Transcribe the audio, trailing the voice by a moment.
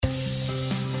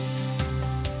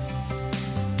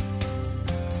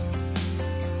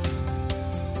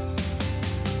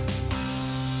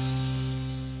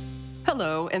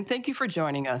Hello, and thank you for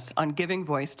joining us on Giving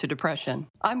Voice to Depression.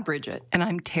 I'm Bridget. And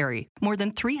I'm Terry. More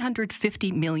than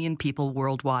 350 million people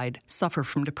worldwide suffer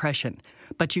from depression,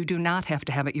 but you do not have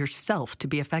to have it yourself to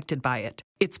be affected by it.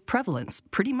 Its prevalence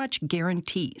pretty much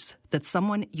guarantees that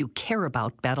someone you care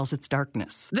about battles its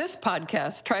darkness. This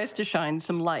podcast tries to shine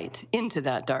some light into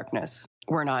that darkness.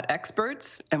 We're not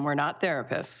experts, and we're not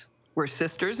therapists. We're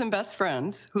sisters and best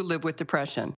friends who live with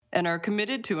depression and are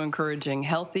committed to encouraging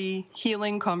healthy,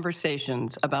 healing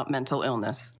conversations about mental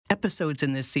illness. Episodes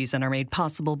in this season are made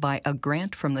possible by a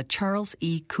grant from the Charles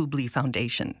E. Kubly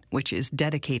Foundation, which is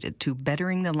dedicated to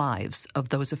bettering the lives of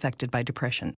those affected by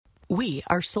depression. We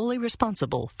are solely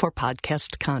responsible for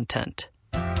podcast content.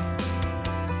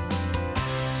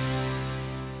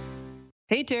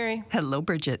 Hey, Terry. Hello,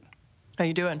 Bridget. How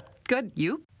you doing? Good.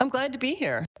 You? I'm glad to be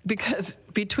here because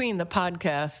between the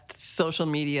podcast, social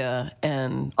media,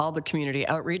 and all the community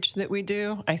outreach that we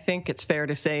do, I think it's fair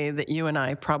to say that you and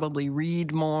I probably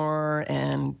read more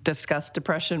and discuss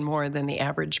depression more than the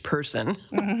average person.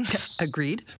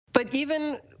 Agreed. But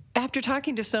even after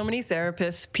talking to so many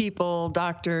therapists, people,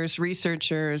 doctors,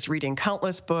 researchers, reading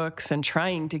countless books, and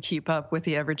trying to keep up with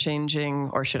the ever-changing,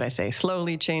 or should I say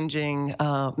slowly changing,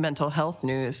 mental health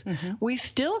news, we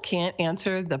still can't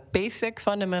answer the basic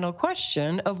fundamental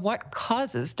question of what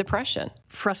causes depression.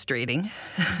 Frustrating.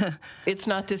 It's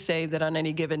not to say that on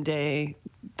any given day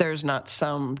there's not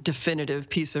some definitive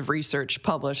piece of research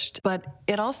published, but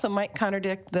it also might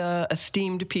contradict the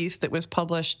esteemed piece that was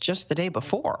published just the day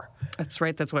before. That's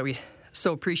right. That's why we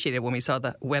so appreciated when we saw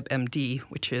the WebMD,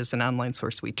 which is an online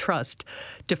source we trust,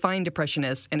 define depression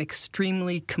as an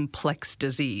extremely complex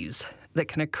disease that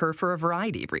can occur for a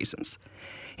variety of reasons,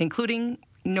 including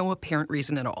no apparent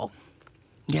reason at all.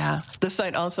 Yeah. The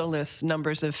site also lists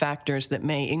numbers of factors that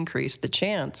may increase the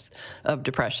chance of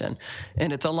depression.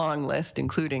 And it's a long list,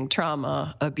 including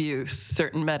trauma, abuse,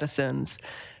 certain medicines,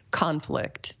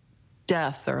 conflict,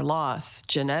 death or loss,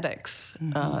 genetics,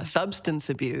 substance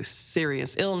abuse,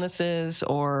 serious illnesses,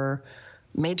 or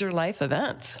major life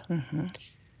events.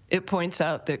 It points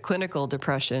out that clinical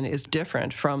depression is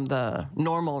different from the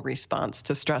normal response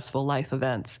to stressful life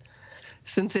events,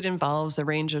 since it involves a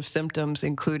range of symptoms,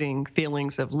 including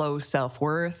feelings of low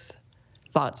self-worth,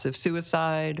 thoughts of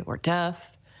suicide or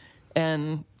death,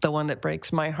 and the one that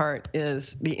breaks my heart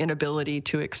is the inability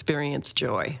to experience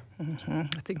joy. I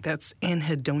think that's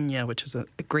anhedonia, which is a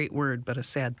great word, but a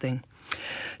sad thing.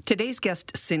 Today's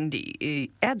guest,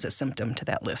 Cindy, adds a symptom to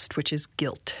that list, which is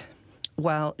guilt.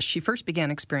 While she first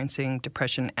began experiencing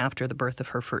depression after the birth of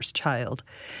her first child,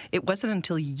 it wasn't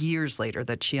until years later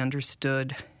that she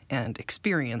understood and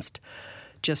experienced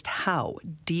just how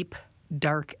deep,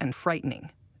 dark, and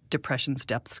frightening depression's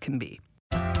depths can be.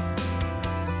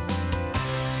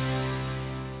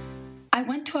 I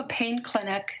went to a pain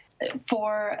clinic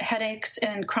for headaches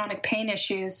and chronic pain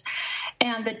issues,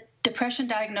 and the depression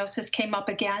diagnosis came up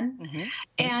again.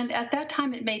 And at that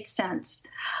time, it made sense.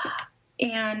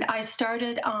 And I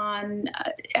started on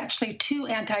actually 2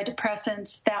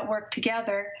 antidepressants that worked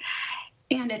together.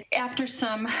 And after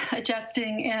some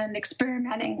adjusting and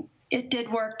experimenting, it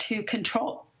did work to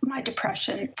control my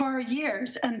depression for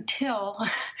years until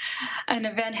an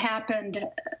event happened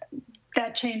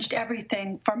that changed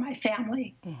everything for my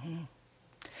family.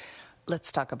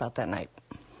 Let's talk about that night.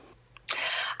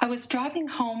 I was driving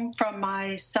home from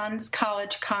my son's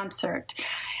college concert.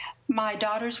 My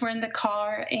daughters were in the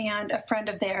car and a friend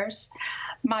of theirs.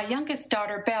 My youngest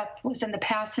daughter, Beth, was in the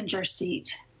passenger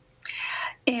seat.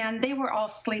 And they were all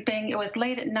sleeping. It was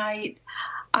late at night.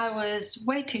 I was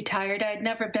way too tired. I had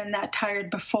never been that tired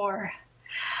before.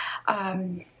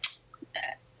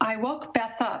 I woke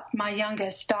Beth up, my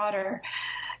youngest daughter,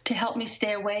 to help me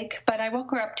stay awake, but I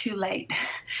woke her up too late,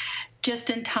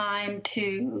 just in time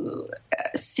to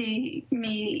see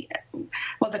me,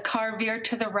 the car veered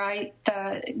to the right,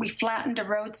 we flattened a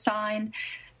road sign,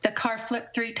 the car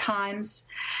flipped 3 times,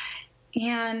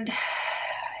 and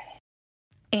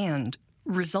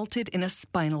resulted in a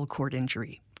spinal cord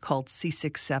injury called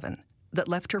C6-7 that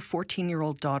left her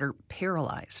 14-year-old daughter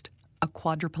paralyzed, a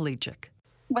quadriplegic.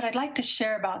 What I'd like to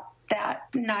share about that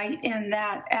night and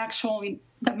that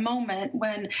the moment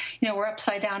when, we're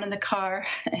upside down in the car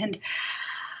and,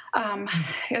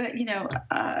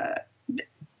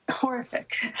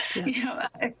 horrific,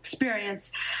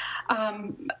 experience.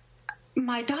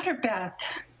 My daughter, Beth,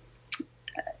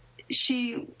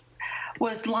 she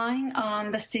was lying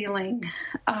on the ceiling,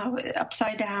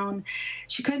 upside down.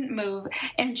 She couldn't move.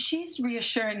 And she's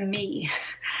reassuring me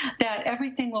that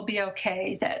everything will be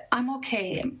okay, that I'm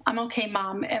okay. I'm okay,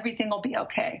 Mom. Everything will be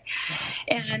okay.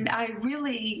 And I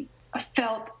really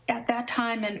felt at that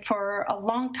time and for a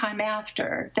long time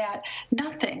after that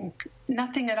nothing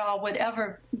at all would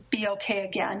ever be okay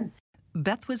again.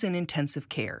 Beth was in intensive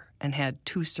care and had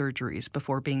 2 surgeries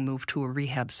before being moved to a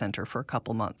rehab center for a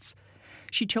couple months.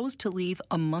 She chose to leave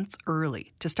a month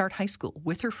early to start high school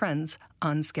with her friends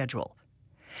on schedule.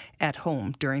 At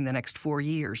home during the next 4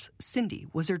 years, Cindy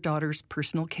was her daughter's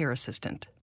personal care assistant.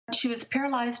 She was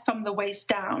paralyzed from the waist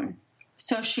down.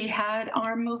 So she had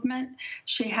arm movement.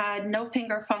 She had no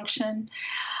finger function.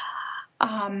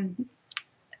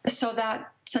 So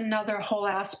that's another whole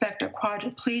aspect of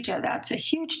quadriplegia. That's a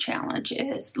huge challenge,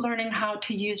 is learning how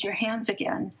to use your hands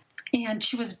again. And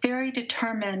she was very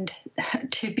determined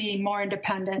to be more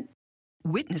independent.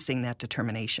 Witnessing that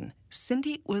determination,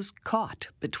 Cindy was caught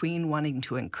between wanting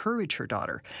to encourage her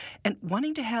daughter and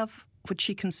wanting to have what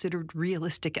she considered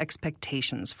realistic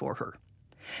expectations for her.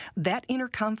 That inner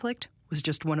conflict was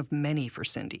just one of many for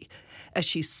Cindy, as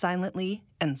she silently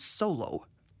and solo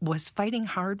was fighting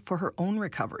hard for her own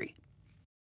recovery.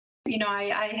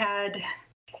 I had,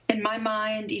 in my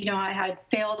mind, I had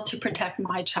failed to protect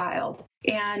my child.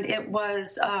 And it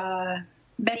was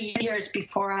many years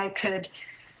before I could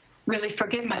really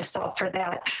forgive myself for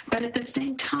that. But at the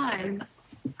same time,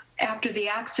 after the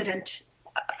accident,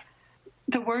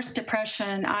 the worst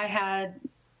depression I had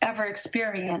ever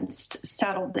experienced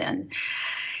settled in.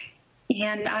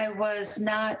 And I was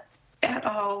not at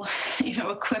all,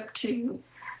 equipped to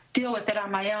deal with it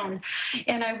on my own.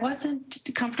 And I wasn't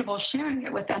comfortable sharing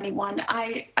it with anyone.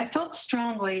 I felt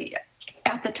strongly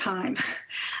at the time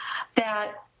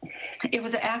that it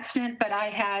was an accident, but I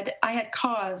had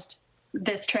caused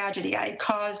this tragedy. I had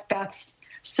caused Beth's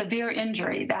severe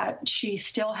injury that she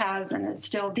still has and is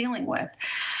still dealing with.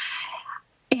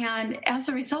 And as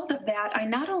a result of that, I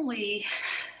not only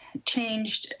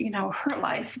changed, her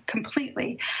life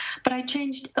completely, but I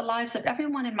changed the lives of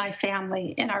everyone in my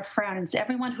family and our friends,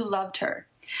 everyone who loved her.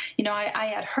 I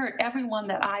had hurt everyone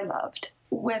that I loved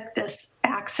with this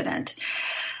accident.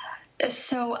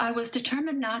 So I was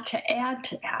determined not to add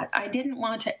to that. I didn't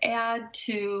want to add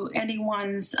to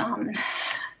anyone's, I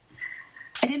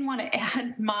didn't want to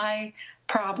add my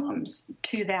problems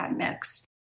to that mix.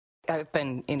 I've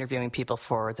been interviewing people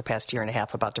for the past year and a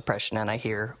half about depression, and I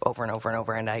hear over and over and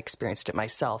over, and I experienced it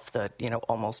myself, the,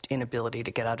 almost inability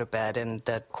to get out of bed and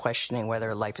the questioning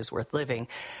whether life is worth living.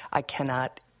 I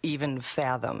cannot even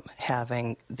fathom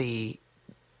having the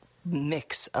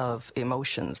mix of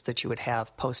emotions that you would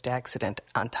have post-accident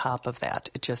on top of that.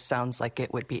 It just sounds like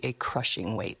it would be a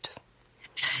crushing weight.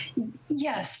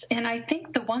 Yes, and I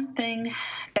think the one thing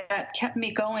that kept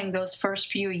me going those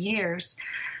first few years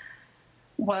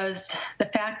was the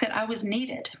fact that I was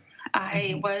needed.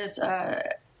 I was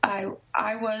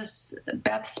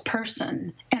Beth's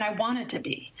person, and I wanted to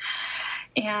be.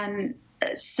 And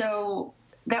so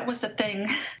that was the thing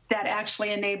that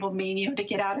actually enabled me, to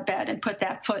get out of bed and put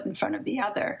that foot in front of the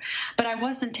other. But I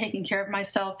wasn't taking care of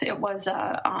myself. It was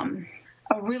a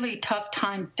really tough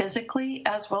time physically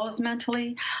as well as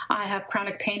mentally. I have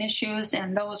chronic pain issues,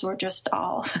 and those were just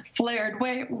all flared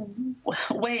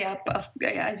way up,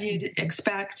 as you'd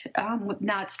expect.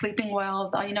 Not sleeping well,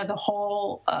 the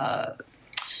whole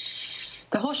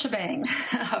shebang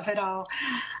of it all.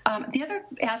 The other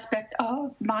aspect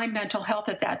of my mental health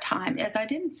at that time is I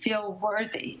didn't feel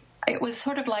worthy. It was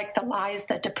sort of like the lies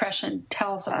that depression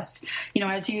tells us,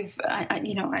 as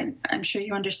I'm sure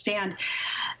you understand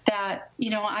that,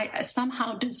 I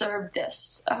somehow deserved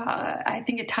this. I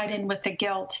think it tied in with the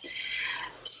guilt.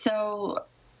 So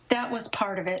that was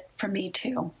part of it for me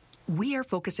too. We are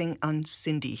focusing on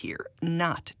Cindy here,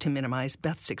 not to minimize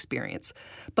Beth's experience,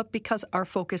 but because our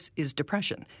focus is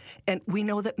depression. And we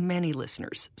know that many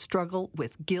listeners struggle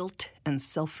with guilt and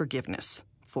self-forgiveness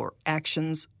for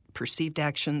actions, perceived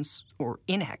actions, or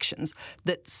inactions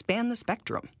that span the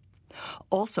spectrum.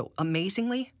 Also,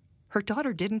 amazingly, her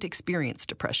daughter didn't experience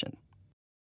depression.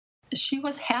 She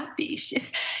was happy.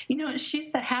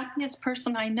 She's the happiest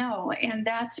person I know, and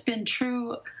that's been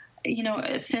true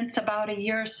since about a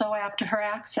year or so after her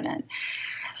accident.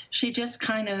 She just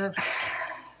kind of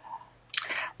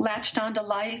latched onto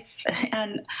life,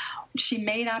 and she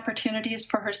made opportunities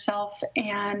for herself,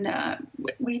 and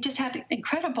we just had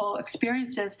incredible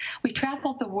experiences. We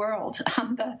traveled the world.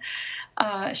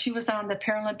 She was on the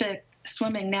Paralympic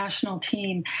swimming national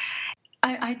team.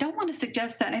 I don't want to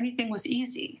suggest that anything was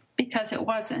easy, because it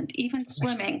wasn't. Even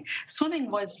swimming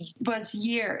was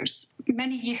years,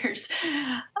 many years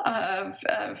of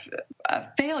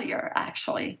failure,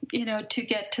 actually, to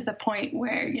get to the point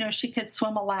where, she could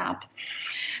swim a lap.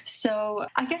 So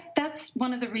I guess that's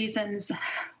one of the reasons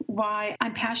why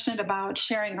I'm passionate about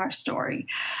sharing our story.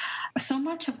 So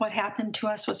much of what happened to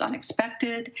us was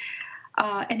unexpected.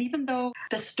 And even though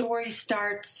the story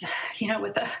starts,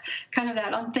 with a kind of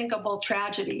that unthinkable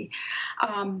tragedy,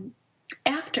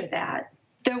 after that,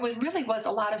 there really was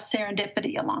a lot of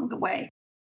serendipity along the way.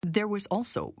 There was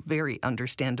also, very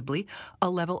understandably, a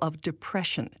level of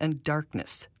depression and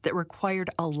darkness that required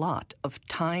a lot of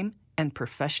time and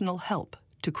professional help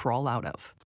to crawl out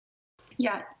of.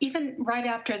 Yeah, even right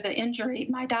after the injury,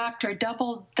 my doctor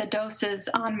doubled the doses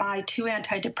on my 2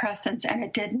 antidepressants, and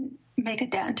it didn't make a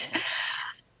dent.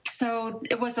 So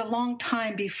it was a long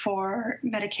time before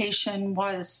medication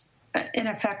was an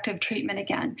effective treatment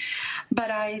again.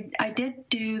 But I did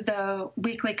do the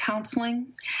weekly counseling,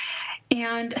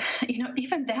 and,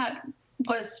 even that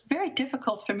was very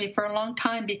difficult for me for a long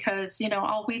time because,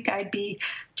 all week I'd be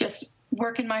just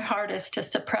working my hardest to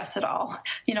suppress it all.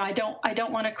 I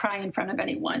don't want to cry in front of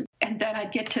anyone. And then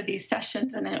I'd get to these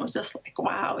sessions, and it was just like,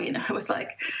 wow, it was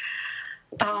like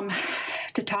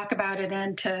to talk about it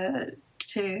and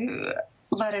to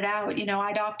let it out.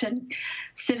 I'd often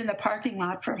sit in the parking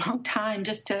lot for a long time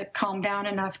just to calm down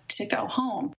enough to go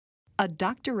home. A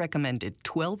doctor-recommended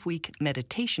 12-week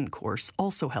meditation course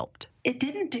also helped. It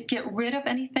didn't get rid of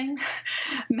anything,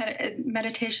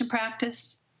 meditation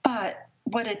practice, but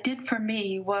what it did for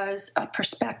me was a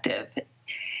perspective.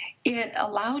 It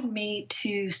allowed me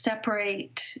to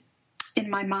separate in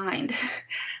my mind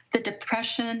the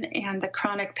depression and the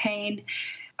chronic pain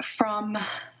from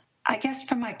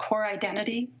my core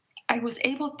identity. I was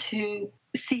able to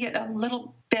see it a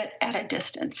little bit at a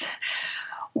distance,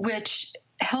 which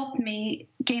helped me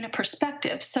gain a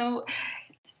perspective. So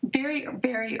very,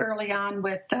 very early on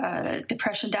with the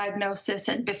depression diagnosis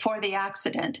and before the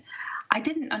accident, I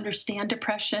didn't understand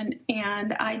depression,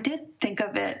 and I did think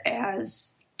of it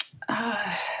as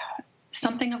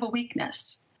something of a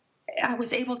weakness. I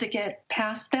was able to get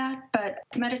past that, but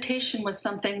meditation was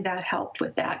something that helped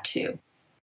with that too.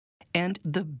 And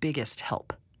the biggest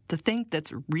help, the thing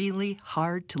that's really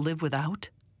hard to live without,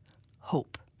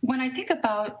 hope. When I think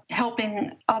about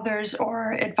helping others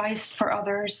or advice for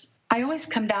others, I always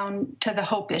come down to the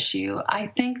hope issue. I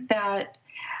think that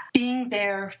being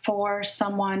there for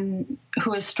someone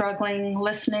who is struggling,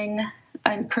 listening,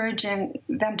 encouraging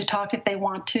them to talk if they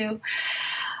want to,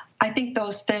 I think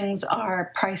those things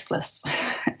are priceless.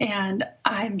 And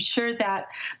I'm sure that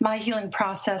my healing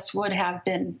process would have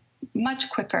been much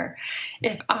quicker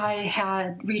if I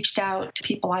had reached out to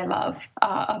people I love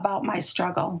about my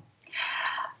struggle.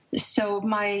 So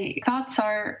my thoughts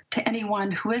are to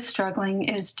anyone who is struggling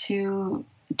is to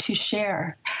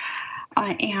share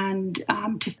and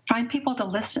to find people to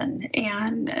listen.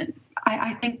 And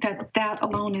I think that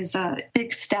alone is a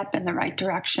big step in the right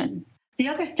direction. The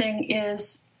other thing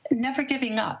is never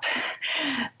giving up,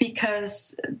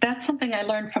 because that's something I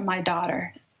learned from my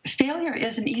daughter. Failure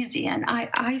isn't easy, and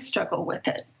I struggle with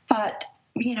it. But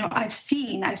I've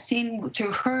seen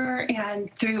through her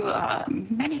and through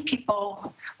many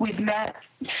people we've met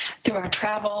through our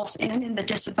travels and in the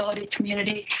disability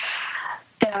community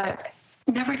that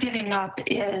never giving up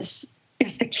is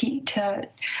the key to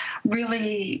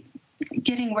really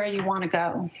getting where you want to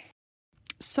go.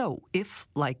 So, if,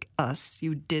 like us,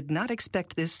 you did not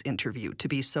expect this interview to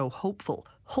be so hopeful,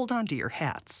 hold on to your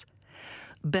hats.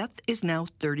 Beth is now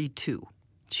 32.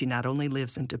 She not only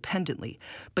lives independently,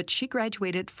 but she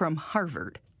graduated from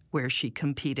Harvard, where she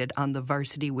competed on the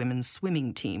varsity women's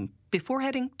swimming team before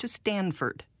heading to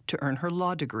Stanford to earn her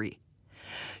law degree.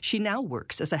 She now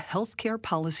works as a healthcare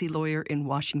policy lawyer in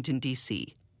Washington,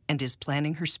 D.C., and is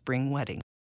planning her spring wedding.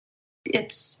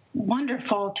 It's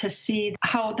wonderful to see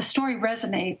how the story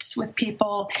resonates with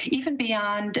people, even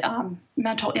beyond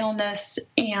mental illness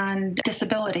and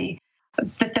disability.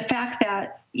 But the fact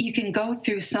that you can go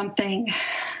through something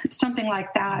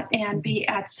like that and be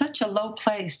at such a low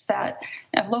place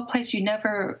you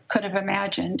never could have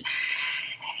imagined,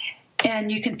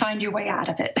 and you can find your way out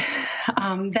of it.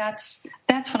 That's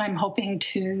what I'm hoping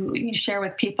to share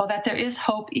with people, that there is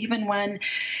hope even when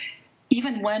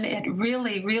it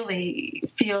really, really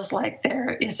feels like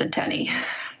there isn't any.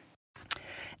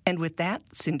 And with that,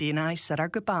 Cindy and I said our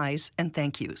goodbyes and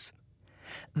thank yous.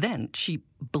 Then she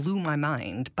blew my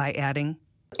mind by adding,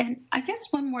 and I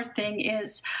guess one more thing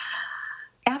is,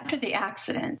 after the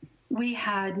accident, we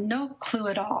had no clue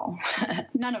at all.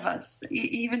 None of us,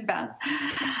 even Beth.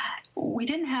 We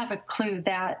didn't have a clue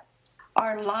that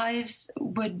our lives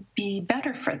would be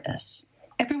better for this.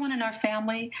 Everyone in our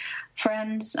family,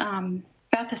 friends,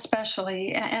 Beth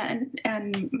especially,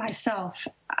 and myself,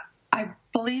 I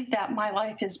believe that my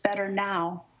life is better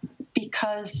now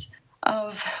because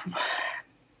of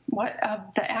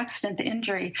the accident, the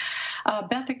injury.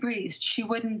 Beth agrees. She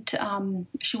wouldn't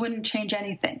change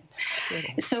anything.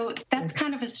 Really? So that's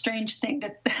kind of a strange thing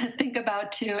to think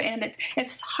about too, and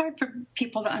it's hard for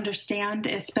people to understand,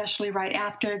 especially right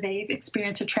after they've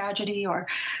experienced a tragedy or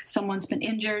someone's been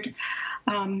injured.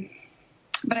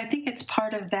 But I think it's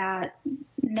part of that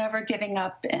never giving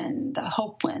up and the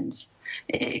hope wins.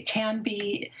 It can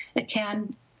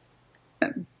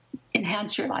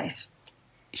enhance your life.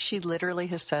 She literally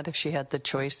has said if she had the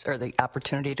choice or the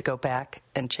opportunity to go back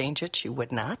and change it, she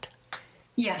would not?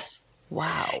 Yes.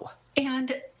 Wow.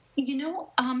 And,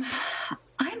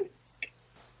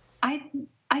 I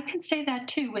can say that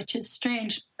too, which is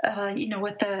strange,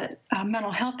 with the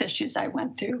mental health issues I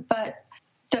went through. But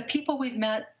the people we've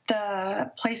met,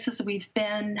 the places we've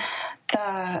been,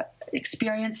 the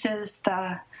experiences,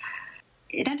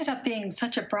 it ended up being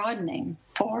such a broadening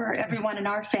for everyone in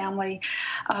our family,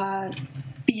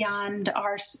 beyond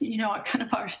our, kind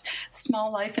of our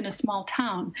small life in a small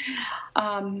town.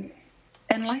 And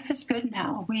life is good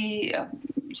now. We are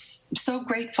so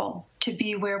grateful to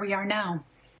be where we are now.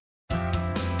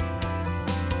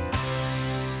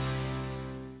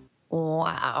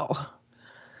 Wow.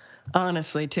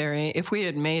 Honestly, Terry, if we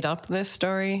had made up this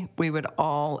story, we would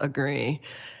all agree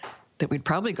that we'd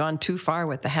probably gone too far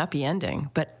with the happy ending.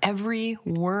 But every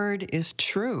word is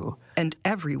true. And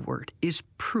every word is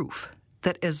proof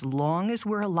that as long as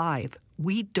we're alive,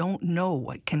 we don't know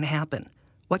what can happen,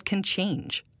 what can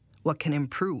change, what can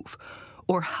improve,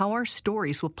 or how our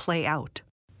stories will play out.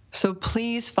 So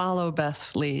please follow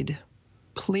Beth's lead.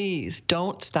 Please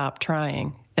don't stop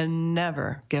trying and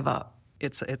never give up.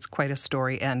 It's quite a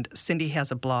story, and Cindy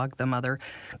has a blog, The Mother,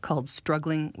 called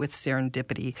Struggling with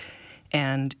Serendipity.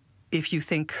 And if you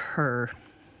think her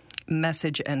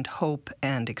message and hope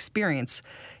and experience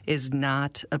is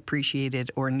not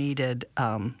appreciated or needed,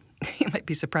 you might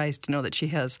be surprised to know that she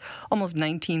has almost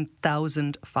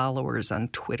 19,000 followers on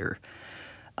Twitter.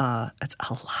 It's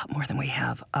a lot more than we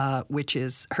have, which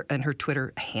is, her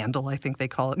Twitter handle, I think they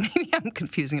call it, maybe I'm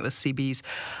confusing it with CB's,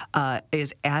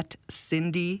 is at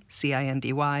Cindy,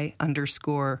 CINDY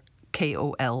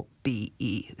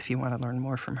 _KOLBE, if you want to learn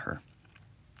more from her.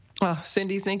 Oh,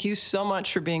 Cindy, thank you so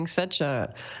much for being such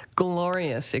a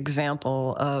glorious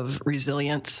example of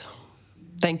resilience.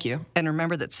 Thank you. And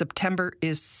remember that September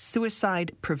is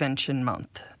Suicide Prevention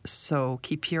Month, so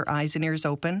keep your eyes and ears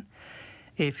open.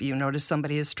 If you notice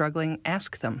somebody is struggling,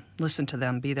 ask them, listen to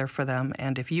them, be there for them,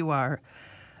 and if you are,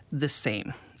 the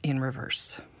same in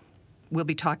reverse. We'll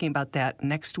be talking about that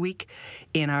next week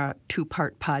in our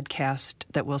 2-part podcast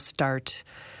that will start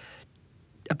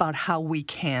about how we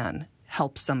can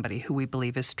help somebody who we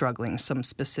believe is struggling, some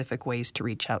specific ways to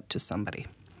reach out to somebody.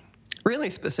 Really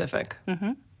specific.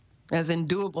 Mm-hmm. As in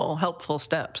doable, helpful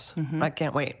steps. Mm-hmm. I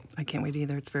can't wait. I can't wait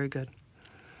either. It's very good.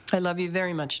 I love you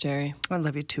very much, Terry. I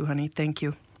love you too, honey. Thank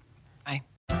you. Bye.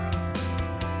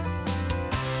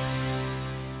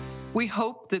 We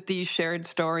hope that these shared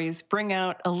stories bring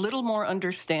out a little more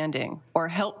understanding or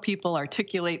help people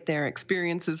articulate their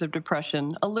experiences of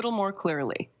depression a little more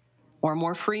clearly or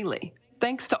more freely.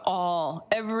 Thanks to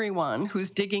everyone who's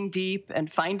digging deep and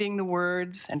finding the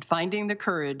words and finding the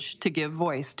courage to give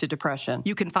voice to depression.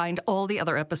 You can find all the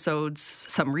other episodes,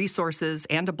 some resources,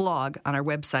 and a blog on our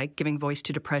website,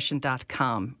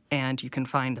 givingvoicetodepression.com. And you can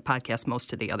find the podcast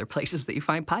most of the other places that you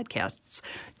find podcasts.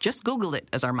 Just Google it,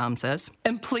 as our mom says.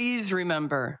 And please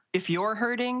remember, if you're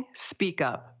hurting, speak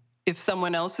up. If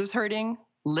someone else is hurting,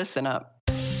 listen up.